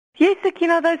Yes,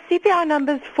 those CPI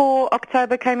numbers for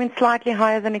October came in slightly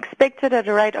higher than expected at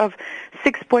a rate of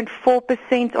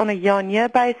 6.4% on a year-on-year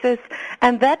basis,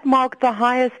 and that marked the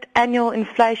highest annual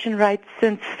inflation rate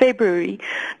since February.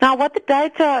 Now, what the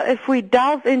data, if we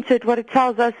delve into it, what it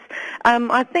tells us,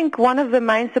 I think one of the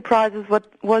main surprises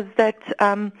was that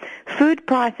food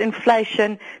price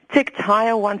inflation ticked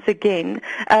higher once again.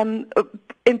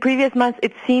 In previous months,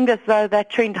 it seemed as though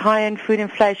that trend higher in food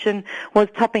inflation was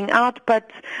topping out, but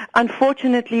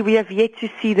unfortunately, we have yet to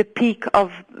see the peak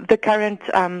of the current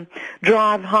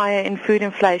drive higher in food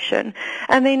inflation.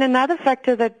 And then another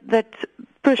factor that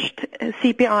pushed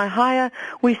CPI higher,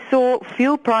 we saw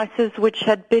fuel prices, which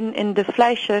had been in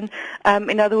deflation.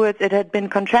 In other words, it had been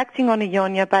contracting on a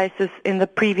year-on-year basis in the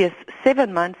previous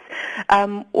 7 months,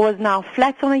 was now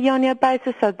flat on a year-on-year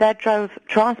basis, so that drove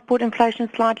transport inflation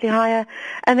slightly higher.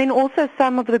 And then also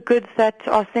some of the goods that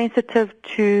are sensitive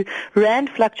to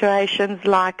rand fluctuations,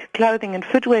 like clothing and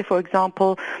footwear, for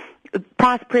example,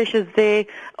 price pressures there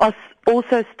are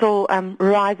also still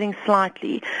rising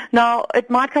slightly. Now, it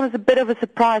might come as a bit of a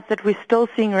surprise that we're still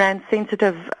seeing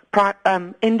rand-sensitive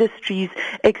industries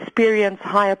experience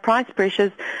higher price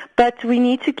pressures, but we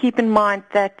need to keep in mind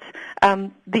that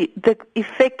the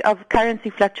effect of currency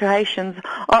fluctuations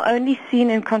are only seen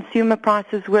in consumer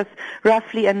prices with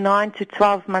roughly a 9 to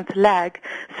 12 month lag.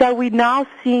 So we're now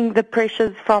seeing the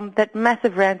pressures from that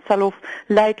massive rand sell-off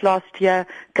late last year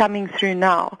coming through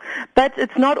now. But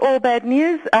it's not all bad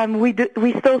news.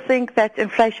 We still think that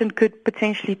inflation could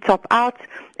potentially top out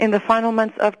in the final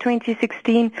months of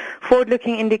 2016.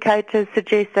 Forward-looking indicators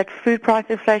suggest that food price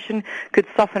inflation could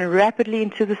soften rapidly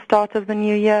into the start of the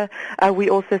new year. We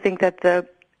also think that the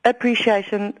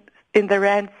appreciation in the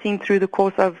rand seen through the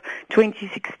course of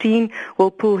 2016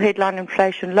 will pull headline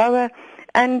inflation lower.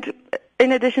 And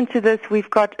in addition to this, we've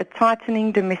got a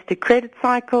tightening domestic credit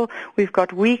cycle, we've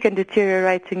got weak and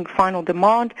deteriorating final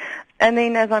demand, and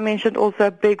then, as I mentioned, also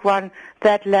a big one,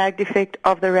 that lagged effect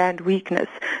of the rand weakness.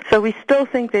 So we still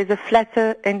think there's a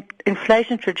flatter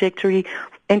inflation trajectory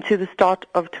into the start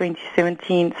of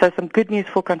 2017. So some good news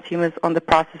for consumers on the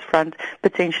prices front,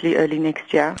 potentially early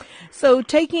next year. So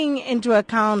taking into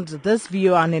account this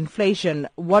view on inflation,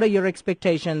 what are your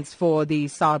expectations for the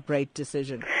SARB rate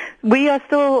decision? We are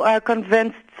still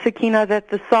convinced, Sakina, that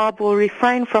the SARB will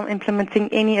refrain from implementing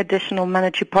any additional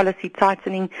monetary policy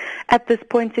tightening at this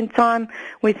point in time.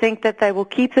 We think that they will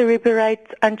keep the repo rate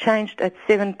unchanged at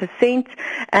 7%,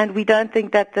 and we don't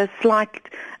think that the slight,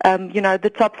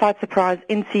 the topside surprise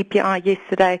in CPI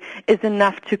yesterday is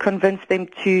enough to convince them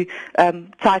to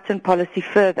tighten policy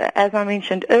further. As I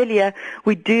mentioned earlier,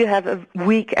 we do have a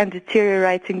weak and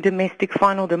deteriorating domestic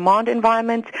final demand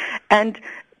environment, and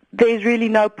there's really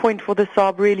no point for the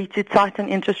SARB really to tighten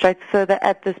interest rates further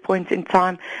at this point in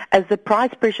time, as the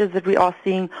price pressures that we are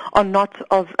seeing are not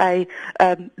of a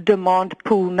demand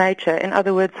pool nature. In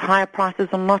other words, higher prices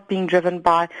are not being driven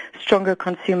by stronger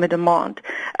consumer demand.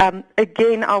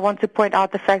 Again, I want to point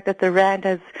out the fact that the rand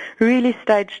has really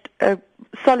staged a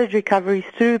solid recovery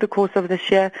through the course of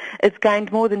this year. It's gained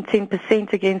more than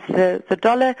 10% against the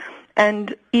dollar,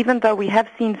 and even though we have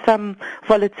seen some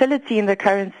volatility in the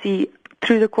currency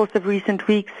through the course of recent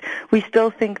weeks, we still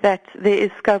think that there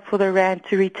is scope for the rand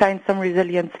to retain some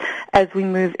resilience as we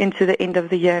move into the end of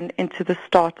the year and into the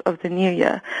start of the new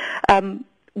year.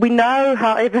 We know,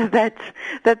 however, that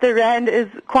the rand is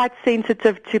quite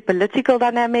sensitive to political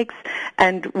dynamics,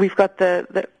 and we've got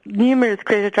the numerous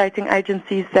credit rating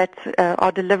agencies that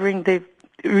are delivering their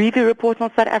review reports on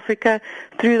South Africa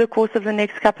through the course of the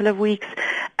next couple of weeks.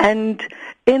 And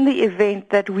in the event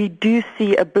that we do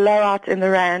see a blowout in the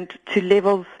rand to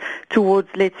levels towards,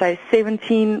 let's say,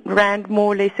 17 rand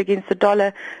more or less against the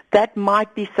dollar, that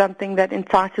might be something that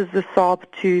entices the SARB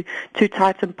to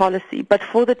tighten policy. But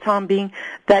for the time being,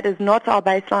 that is not our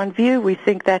baseline view. We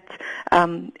think that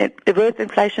with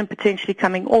inflation potentially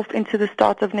coming off into the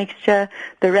start of next year,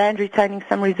 the rand retaining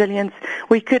some resilience,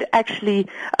 we could actually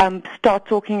start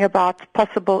talking about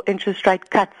possible interest rate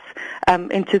cuts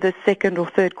into the second or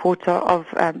third quarter of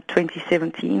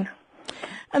 2017.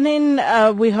 And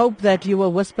then we hope that you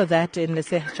will whisper that in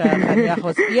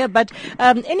Lesesha ear. But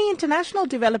any international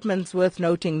developments worth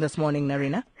noting this morning,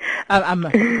 Narina?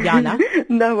 Jana?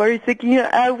 No worries,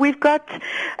 Sakina. We've got,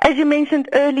 as you mentioned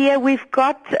earlier, we've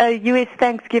got a U.S.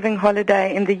 Thanksgiving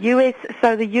holiday in the U.S.,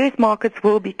 so the U.S. markets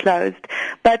will be closed.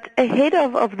 But ahead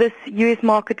of this U.S.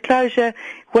 market closure,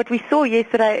 what we saw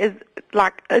yesterday is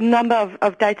like a number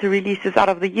of data releases out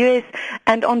of the U.S.,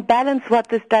 and on balance what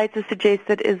this data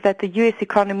suggested is that the U.S.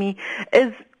 economy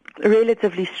is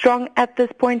relatively strong at this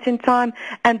point in time,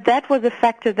 and that was a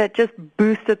factor that just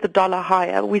boosted the dollar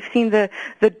higher. We've seen the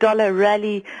dollar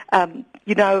rally,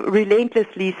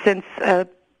 relentlessly since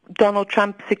Donald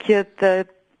Trump secured the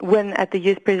win at the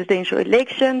U.S. presidential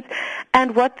elections,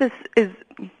 and what this is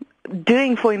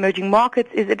doing for emerging markets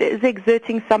is it is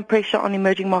exerting some pressure on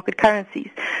emerging market currencies.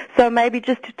 So maybe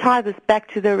just to tie this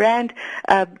back to the rand,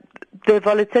 the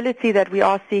volatility that we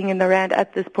are seeing in the rand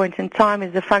at this point in time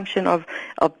is a function of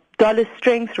dollar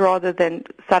strength rather than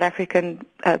South African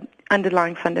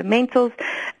underlying fundamentals.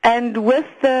 And with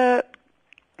the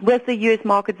U.S.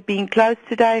 markets being closed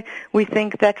today, we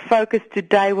think that focus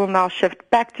today will now shift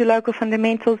back to local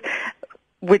fundamentals,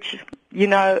 which,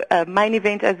 main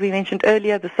event, as we mentioned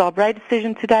earlier, the SARB rate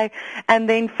decision today. And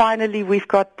then finally, we've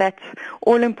got that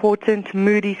all-important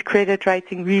Moody's credit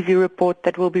rating review report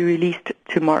that will be released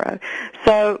tomorrow.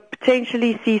 So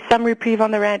potentially see some reprieve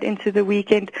on the rand into the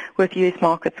weekend with U.S.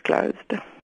 markets closed.